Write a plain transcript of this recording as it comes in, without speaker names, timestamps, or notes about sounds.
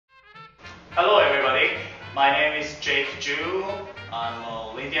Hello everybody, my name is Jake Ju. I'm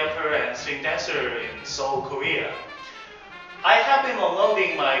a Lindy and swing dancer in Seoul, Korea. I have been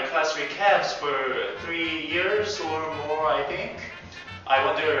uploading my class recaps for 3 years or more, I think. I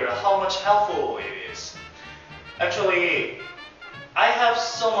wonder how much helpful it is. Actually, I have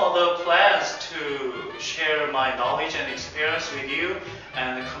some other plans to share my knowledge and experience with you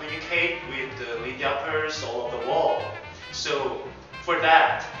and communicate with the Lindy uppers all over the world. So for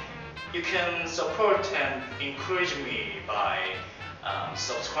that, you can support and encourage me by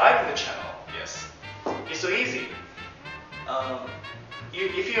subscribing to the channel. Yes, it's so easy.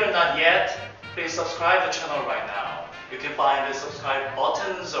 If you are not yet, please subscribe to the channel right now. You can find the subscribe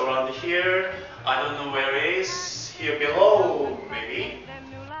buttons around here. I don't know where it is. Here below, maybe.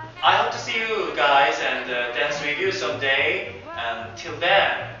 I hope to see you guys and dance with you someday. And till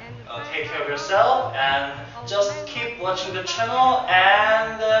then, take care of yourself and just keep watching the channel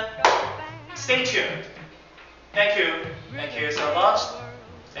and stay tuned. Thank you. Thank you so much.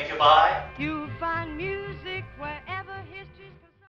 Thank you. Bye.